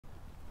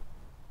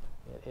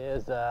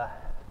is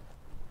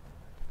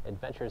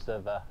Adventures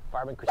of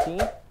Farb and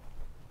Christine,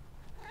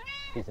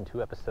 Season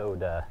 2,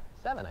 Episode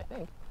 7, I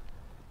think.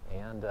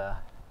 And,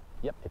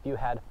 yep, if you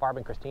had Farb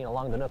and Christine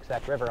along the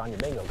Nooksack River on your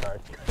bingo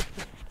card,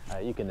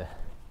 you can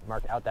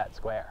mark out that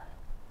square.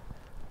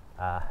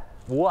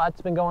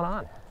 What's been going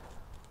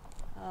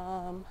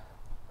on?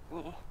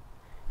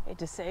 Hate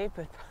to say it,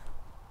 but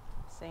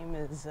same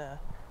as the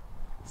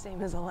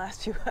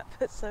last few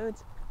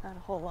episodes. Not a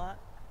whole lot.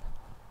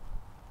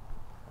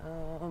 I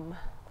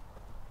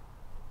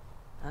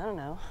don't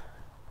know.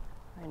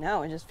 Right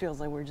now, it just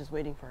feels like we're just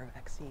waiting for our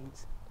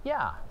vaccines.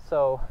 Yeah,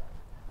 so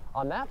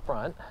on that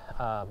front,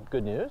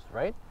 good news,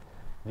 right?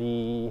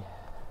 The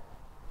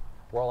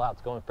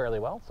rollout's going fairly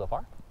well so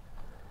far.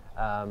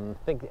 I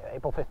think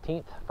April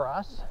 15th for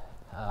us,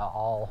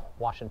 all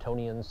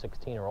Washingtonians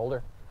 16 or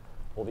older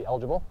will be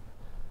eligible.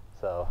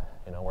 So,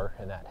 you know, we're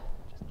in that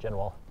just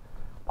general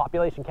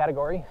population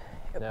category.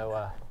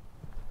 Yep.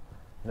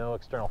 No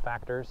external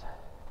factors.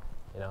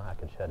 You know, I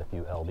could shed a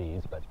few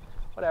lbs, but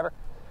whatever.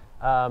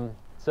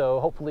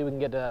 So hopefully we can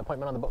get an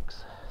appointment on the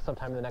books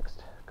sometime in the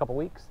next couple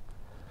weeks.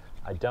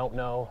 I don't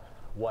know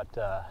what,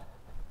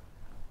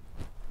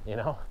 you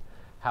know,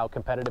 how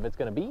competitive it's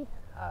going to be.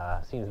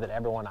 Seems that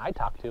everyone I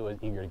talk to is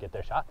eager to get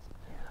their shots.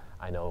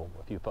 I know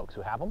a few folks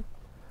who have them.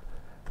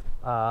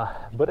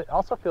 But it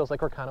also feels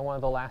like we're kind of one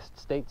of the last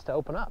states to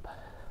open up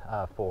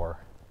for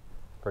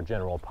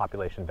general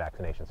population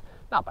vaccinations.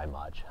 Not by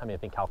much. I mean, I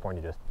think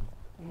California just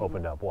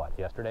opened up, what,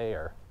 yesterday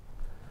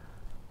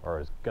or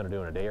is going to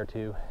do in a day or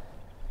two.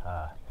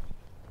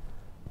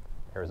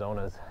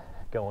 Arizona's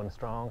going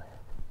strong.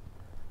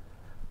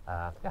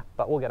 Yeah,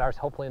 but we'll get ours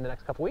hopefully in the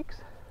next couple weeks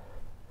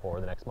or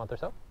the next month or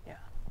so.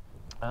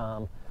 Yeah.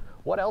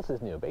 What else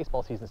is new?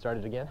 Baseball season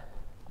started again.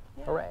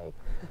 Yeah. Hooray.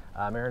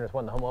 Mariners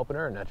won the home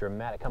opener in a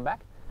dramatic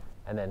comeback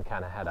and then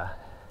kind of had a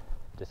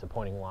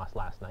disappointing loss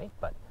last night,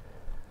 but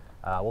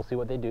we'll see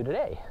what they do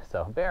today.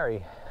 So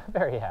very,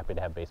 very happy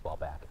to have baseball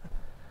back.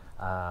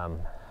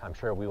 I'm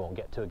sure we won't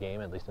get to a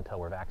game, at least until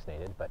we're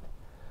vaccinated, but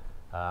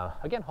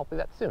again, hopefully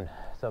that's soon.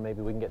 So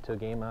maybe we can get to a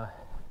game,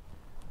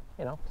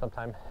 you know,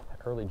 sometime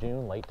early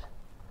June, late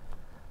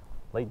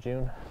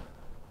June,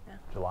 Yeah.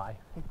 July.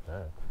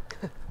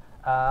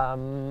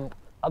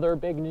 Other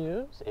big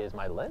news is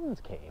my lens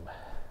came.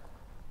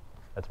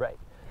 That's right.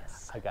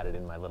 Yes. I got it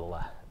in my little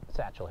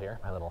satchel here,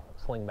 my little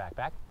sling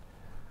backpack.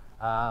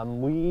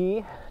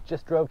 We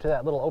just drove to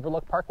that little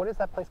overlook park. What is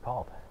that place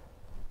called?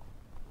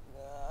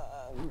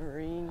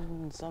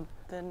 Marine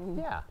something.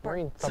 Yeah, Park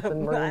Marine something,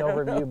 something, I Marine don't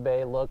Overview know.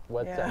 Bay. Look,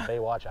 what's Yeah. that?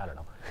 Baywatch? I don't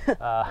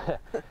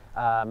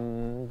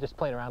know. Just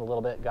playing around a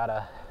little bit. Got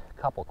a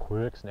couple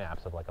quick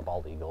snaps of like a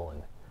bald eagle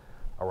and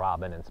a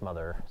robin and some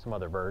other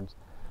birds.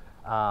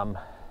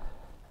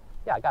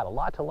 Yeah, I got a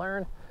lot to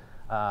learn,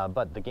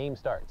 but the game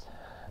starts.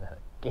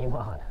 Game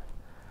on.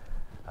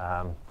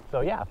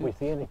 So yeah, if we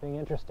see anything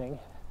interesting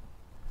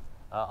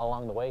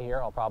along the way here,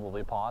 I'll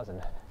probably pause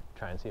and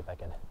try and see if I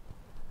can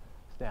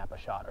snap a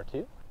shot or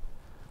two.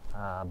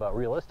 But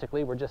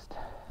realistically, we're just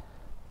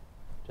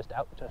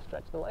out to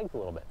stretch the legs a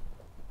little bit.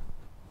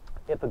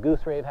 If a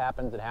goose rave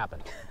happens, it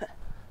happens.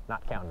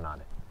 Not counting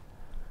on it.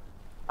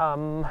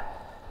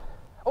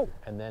 Oh,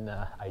 and then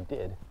I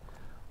did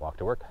walk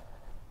to work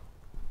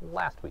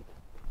last week.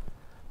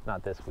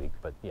 Not this week,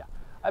 but yeah.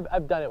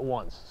 I've done it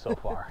once so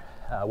far.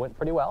 Went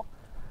pretty well.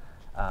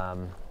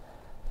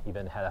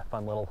 Even had a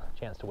fun little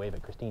chance to wave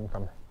at Christine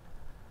from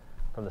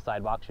the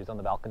sidewalk. She was on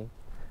the balcony.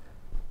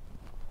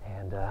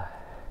 And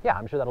yeah,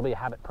 I'm sure that'll be a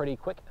habit pretty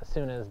quick as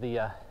soon as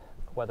the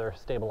weather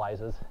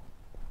stabilizes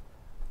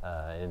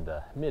in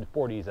the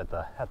mid-40s at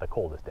the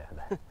coldest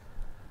end.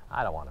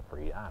 I don't want to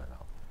freeze. I don't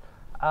know.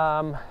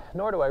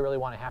 Nor do I really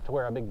want to have to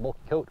wear a big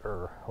bulky coat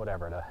or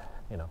whatever to,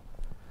 you know,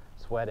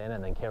 sweat in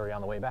and then carry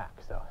on the way back.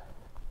 So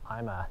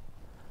I'm a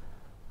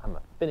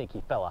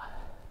finicky fella,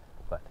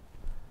 but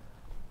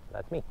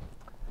that's me.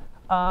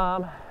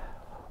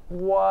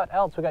 What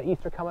else? We got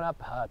Easter coming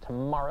up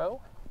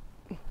tomorrow.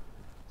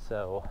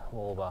 So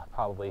we'll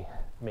probably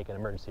make an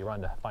emergency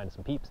run to find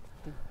some peeps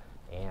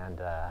and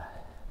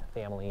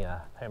family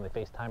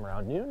FaceTime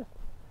around noon.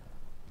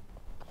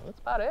 That's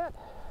about it.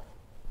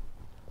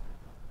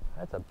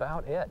 That's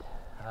about it.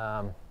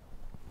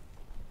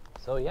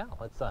 So yeah,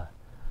 let's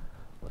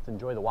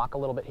enjoy the walk a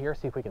little bit here.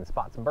 See if we can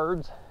spot some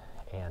birds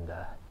and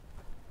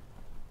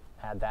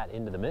add that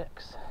into the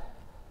mix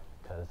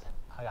because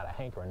I got a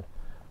hankering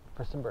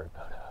for some bird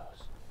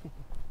photos.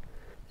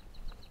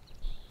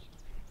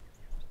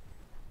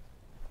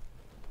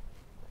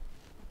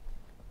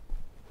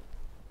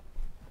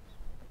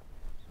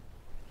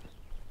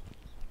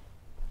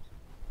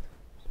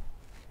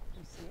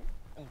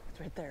 Oh, it's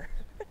right there.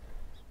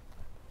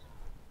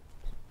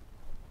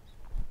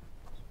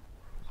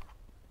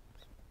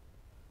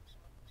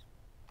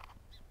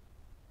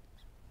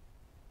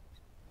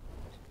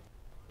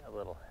 A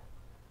little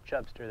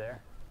chubster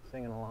there,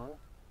 singing along.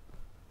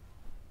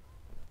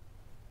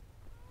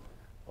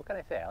 What can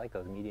I say? I like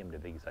those medium to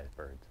big sized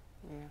birds.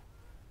 Yeah.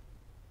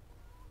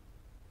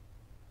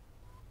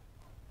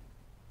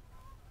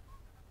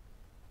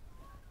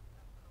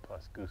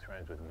 Unless goose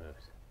rhymes with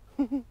moose.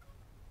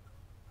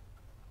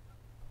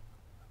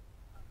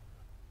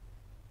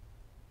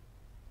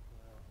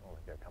 Oh,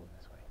 they're coming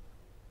this way.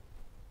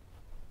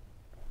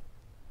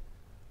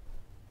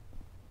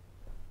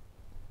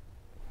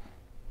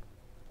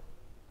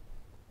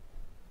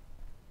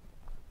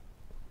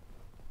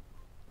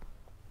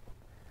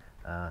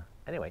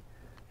 Anyway,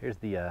 here's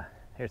the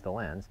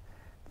lens.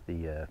 It's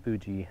the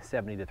Fuji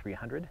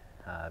 70-300,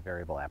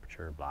 variable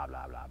aperture, blah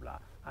blah blah blah.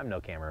 I'm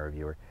no camera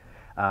reviewer,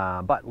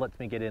 but lets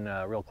me get in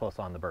real close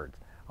on the birds.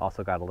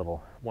 Also got a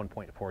little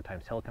 1.4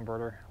 times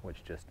teleconverter,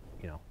 which just,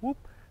 you know, whoop,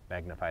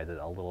 magnifies it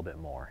a little bit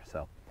more.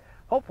 So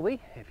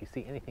hopefully, if you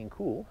see anything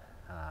cool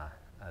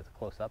as a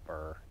close-up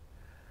or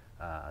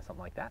something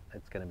like that,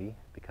 it's going to be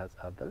because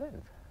of the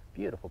lens.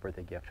 Beautiful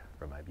birthday gift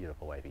from my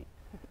beautiful wifey.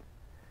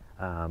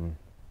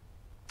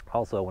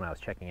 Also, when I was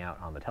checking out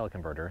on the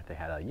teleconverter, they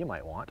had a "you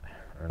might want,"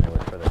 and it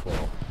was for this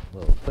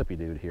little clippy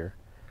dude here.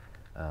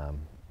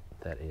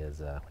 That is,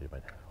 what do you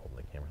mind holding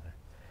the camera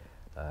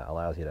there?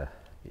 Allows you to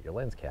get your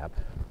lens cap.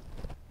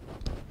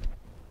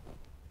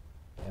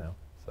 You know,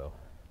 so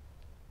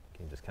you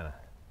can just kind of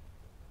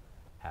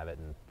have it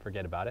and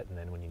forget about it, and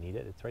then when you need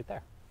it, it's right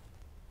there.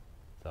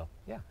 So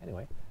yeah.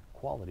 Anyway,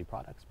 quality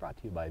products brought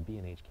to you by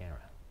B&H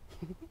Camera.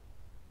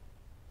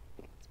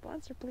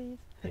 Sponsor, please.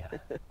 Yeah.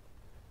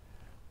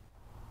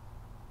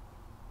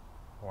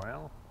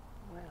 Well,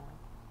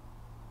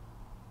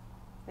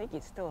 I think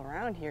he's still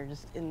around here,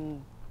 just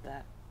in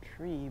that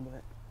tree,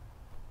 but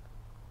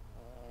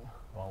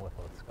well, with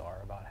a scar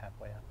about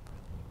halfway up.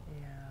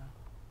 yeah.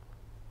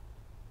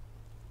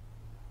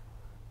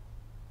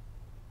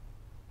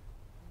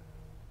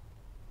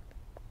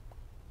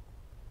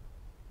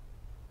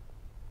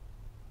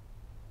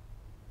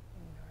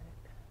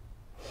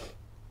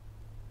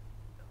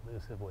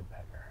 Elusive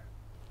woodpecker.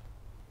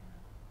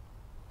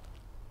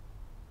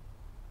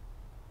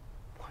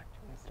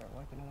 Start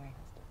looking away.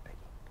 Start picking.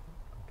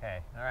 Okay,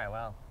 all right,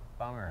 well,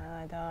 bummer.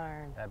 Ah,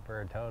 darn. That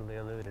bird totally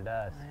eluded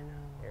us. I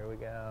know. Here we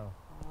go.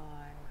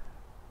 Why?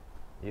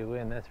 You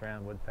win this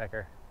round,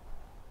 woodpecker.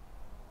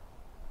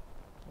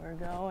 We're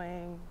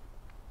going.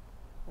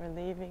 We're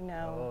leaving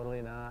now.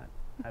 Totally not.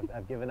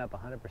 I've given up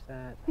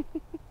 100%. The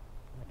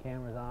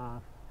camera's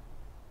off.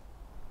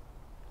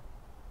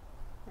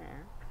 Yeah.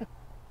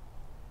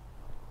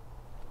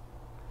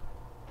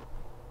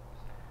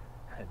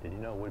 Did you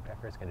know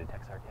woodpeckers can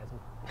detect sarcasm?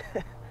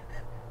 All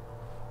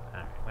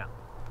right, well,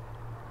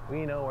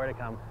 we know where to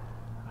come.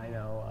 I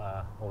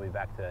know we'll be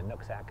back to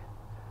Nooksack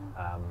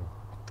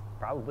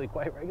probably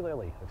quite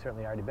regularly. We've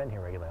certainly already been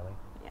here regularly.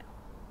 Yeah.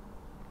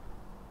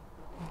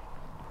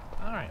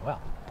 All right,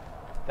 well,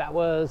 that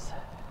was,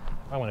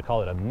 I want to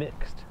call it a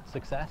mixed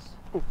success.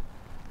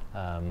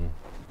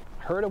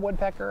 Heard a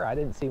woodpecker. I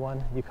didn't see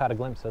one. You caught a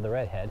glimpse of the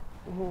redhead.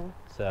 Mm-hmm.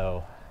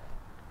 So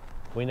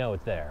we know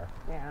it's there.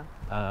 Yeah.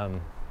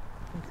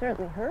 I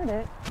certainly heard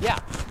it. Yeah,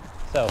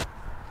 so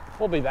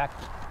we'll be back.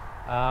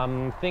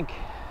 Think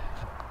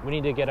we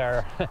need to get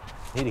our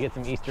need to get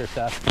some Easter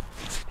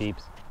stuff,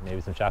 peeps,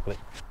 maybe some chocolate.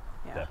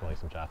 Yeah. Definitely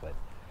some chocolate,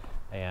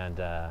 and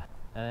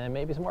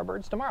maybe some more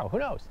birds tomorrow. Who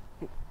knows?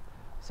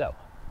 So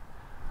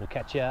we'll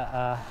catch you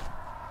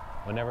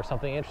whenever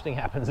something interesting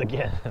happens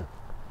again.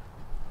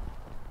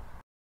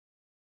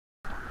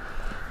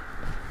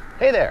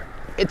 Hey there,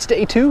 it's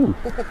day 2.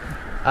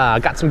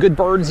 Got some good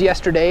birds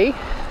yesterday,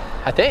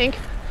 I think.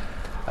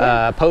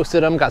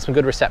 Posted them, got some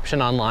good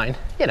reception online.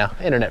 You know,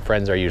 internet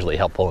friends are usually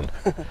helpful and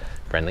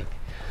friendly.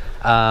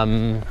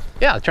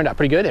 Yeah, it turned out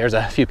pretty good. There's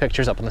a few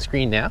pictures up on the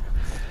screen now.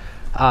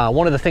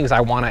 One of the things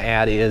I want to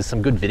add is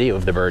some good video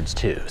of the birds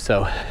too.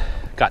 So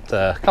got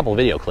a couple of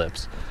video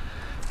clips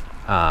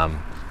that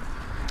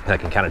I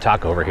can kind of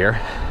talk over here.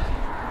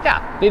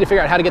 Yeah, need to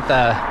figure out how to get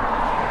the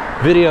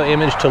video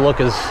image to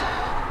look as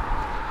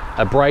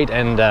bright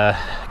and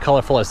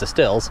colorful as the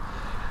stills.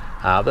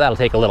 But that'll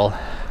take a little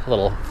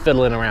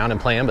fiddling around and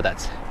playing, but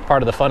that's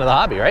part of the fun of the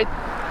hobby, right?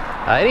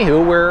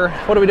 Anywho,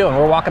 what are we doing?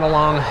 We're walking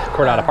along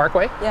Cordata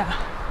Parkway. Yeah.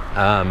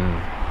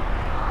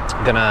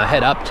 Gonna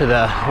head up to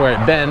where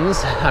it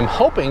bends. I'm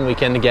hoping we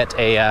can get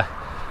a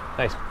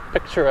nice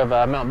picture of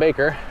Mount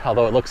Baker,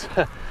 although it looks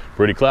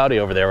pretty cloudy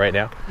over there right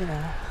now.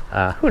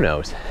 Yeah. Who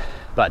knows?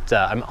 But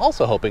I'm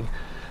also hoping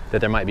that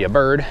there might be a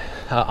bird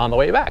on the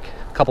way back.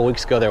 A couple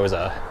weeks ago there was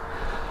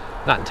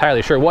not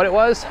entirely sure what it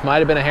was, might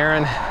have been a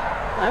heron.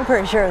 I'm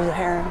pretty sure it was a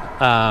heron.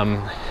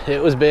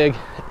 It was big,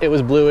 it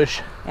was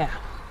bluish. Yeah.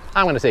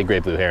 I'm gonna say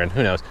great blue heron,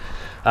 who knows?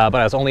 But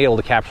I was only able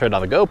to capture it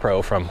on the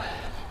GoPro from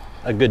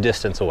a good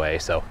distance away,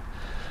 so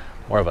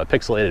more of a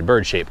pixelated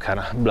bird shape kind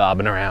of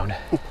blobbing around.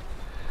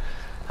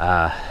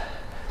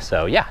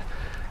 So yeah,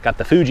 got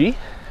the Fuji,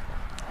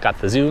 got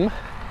the zoom,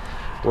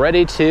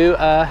 ready to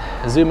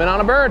zoom in on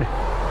a bird.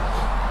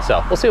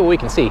 So we'll see what we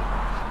can see.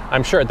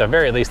 I'm sure at the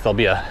very least there'll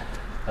be a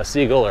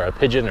seagull or a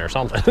pigeon or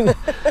something.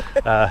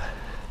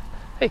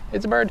 Hey,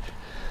 it's a bird.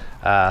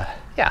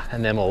 Yeah,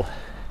 and then we'll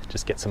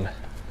just get some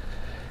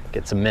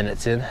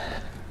minutes in.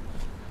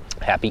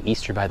 Happy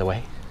Easter, by the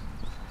way.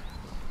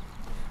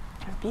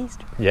 Happy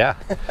Easter. Yeah.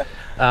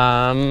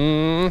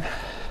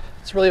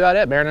 that's really about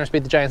it. Mariners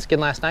beat the Giants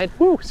again last night.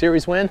 Woo,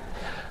 series win.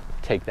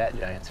 Take that,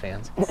 Giants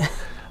fans.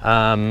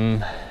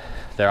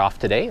 They're off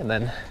today, and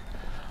then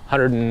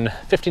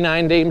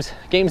 159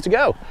 games to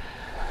go.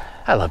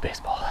 I love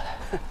baseball. I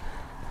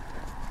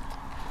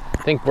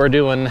think we're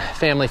doing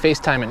family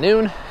FaceTime at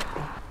noon,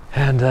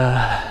 and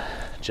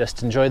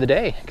just enjoy the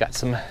day. Got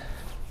some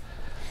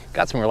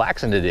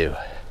relaxing to do.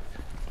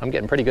 I'm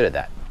getting pretty good at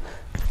that.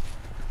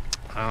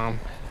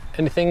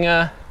 Anything?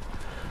 Not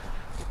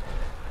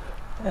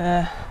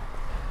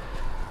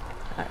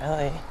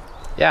really.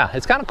 Yeah,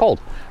 it's kind of cold.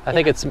 I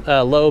think it's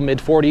low mid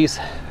 40s.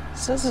 It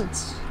says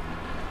it's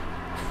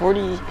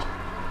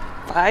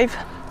 45.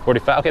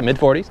 45. Okay, mid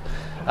 40s.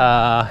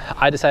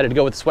 I decided to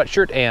go with a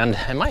sweatshirt, and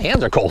my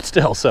hands are cold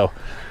still. So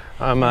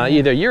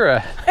either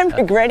you're I'm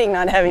regretting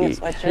not having a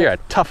sweatshirt. You're a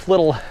tough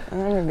little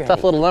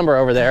lumber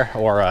over there,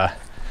 or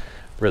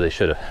really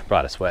should have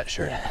brought a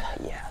sweatshirt.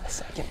 Yeah, the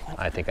second one.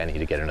 I think I need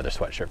to get another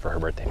sweatshirt for her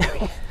birthday,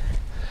 maybe.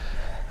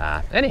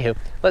 Anywho,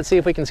 let's see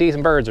if we can see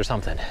some birds or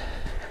something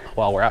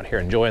while we're out here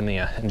enjoying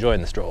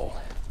the stroll.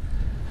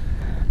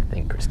 I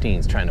think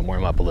Christine's trying to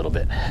warm up a little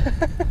bit.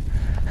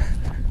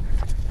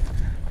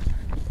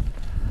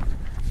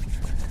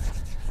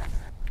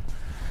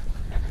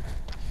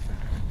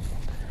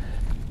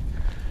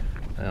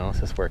 Well,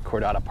 this is where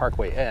Cordata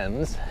Parkway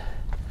ends.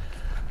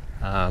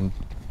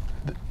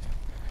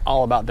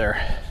 All about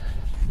their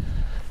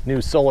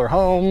new solar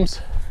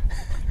homes.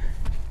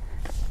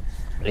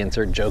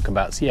 Insert joke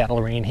about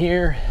Seattle rain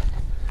here.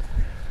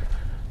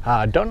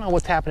 Don't know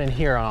what's happening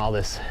here on all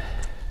this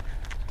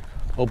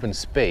open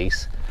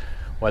space,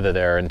 whether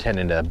they're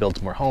intending to build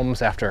some more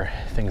homes after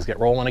things get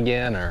rolling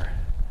again, or...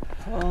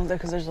 Well,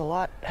 because there's a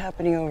lot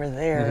happening over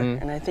there,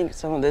 and I think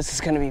some of this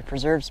is going to be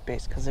preserved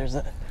space because there's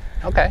a...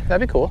 Okay,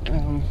 that'd be cool.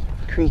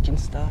 Creek and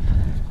stuff.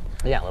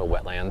 Yeah, little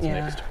wetlands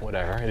mixed,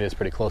 whatever. It is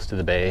pretty close to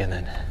the bay, and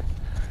then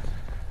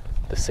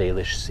the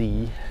Salish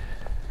Sea.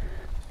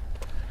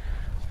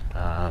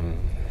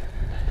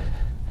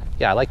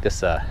 Yeah, I like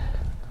this. I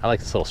like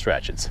this little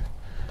stretch. It's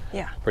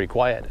pretty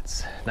quiet.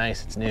 It's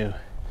nice. It's new.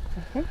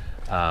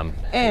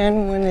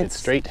 And when it's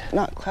straight,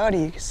 not cloudy,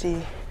 you can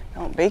see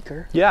Mount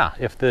Baker. Yeah,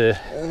 if the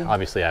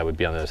obviously I would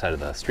be on the other side of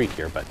the street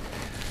here, but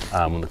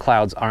when the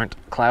clouds aren't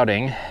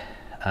clouding,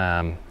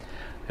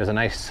 there's a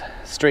nice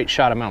straight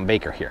shot of Mount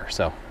Baker here.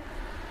 So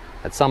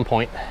at some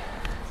point,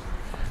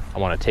 I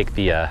want to take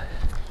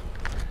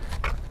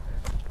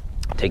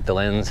the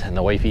lens and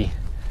the wifey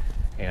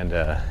and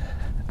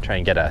try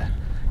and get a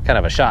kind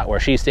of a shot where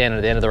she's standing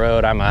at the end of the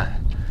road. I'm I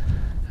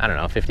don't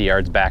know, 50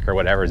 yards back or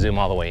whatever, zoom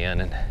all the way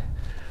in and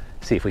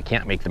see if we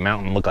can't make the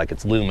mountain look like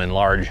it's looming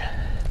larger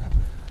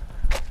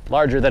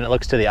than it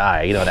looks to the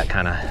eye. You know, that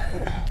kind of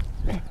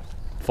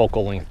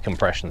focal length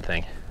compression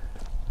thing.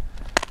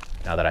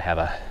 Now that I have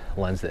a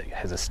lens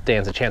that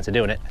stands a chance of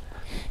doing it.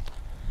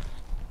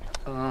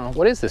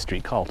 What is this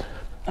street called?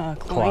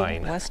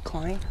 Klein. West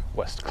Klein.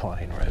 West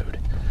Klein Road.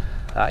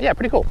 Yeah,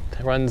 pretty cool.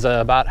 It runs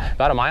about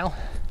a mile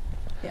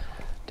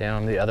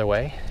down the other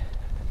way,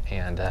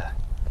 and yeah,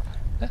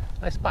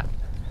 nice spot.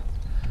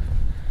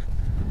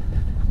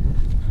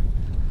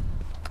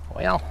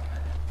 Well,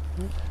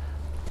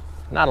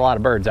 not a lot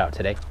of birds out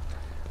today.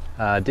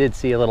 Did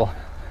see a little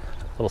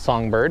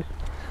songbird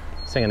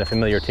singing a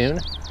familiar tune,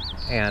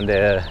 and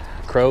a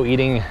crow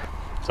eating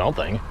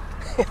something.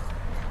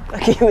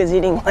 Like he was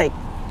eating like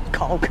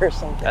conch or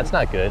something. That's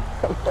not good.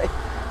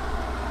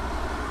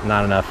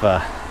 Not enough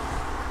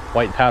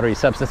white powdery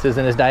substances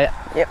in his diet?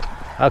 Yep.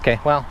 Okay,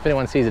 well, if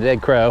anyone sees a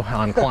dead crow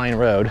on Klein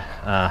Road,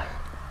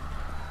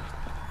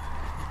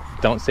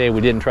 don't say we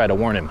didn't try to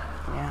warn him.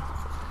 Yeah.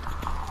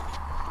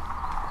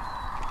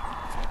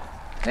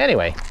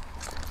 Anyway,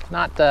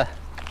 not a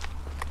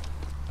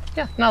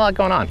lot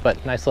going on,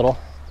 but nice little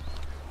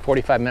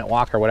 45-minute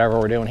walk or whatever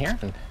we're doing here,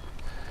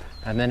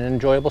 and then an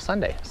enjoyable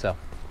Sunday. So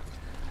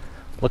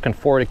looking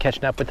forward to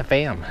catching up with the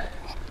fam.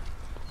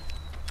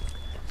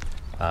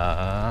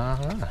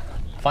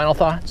 Final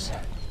thoughts?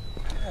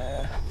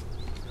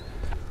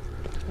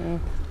 I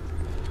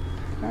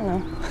don't know.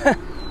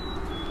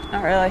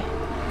 Not really.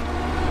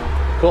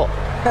 Cool.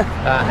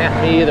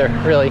 Yeah, me either,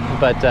 really.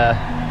 But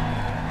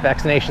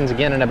vaccinations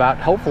again in about,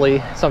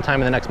 hopefully,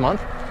 sometime in the next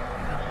month.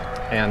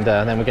 And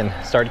then we can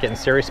start getting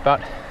serious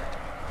about,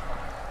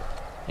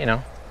 you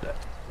know,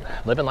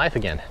 living life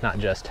again, not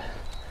just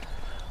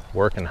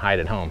work and hide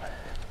at home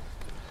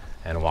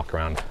and walk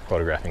around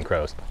photographing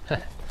crows.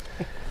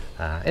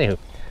 Anywho,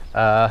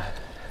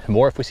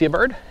 more if we see a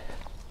bird.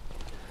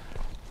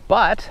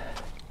 But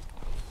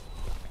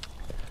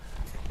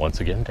once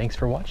again, thanks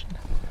for watching.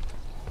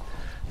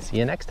 See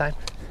you next time.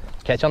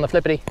 Catch you on the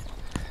flippity.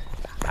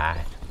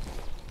 Bye.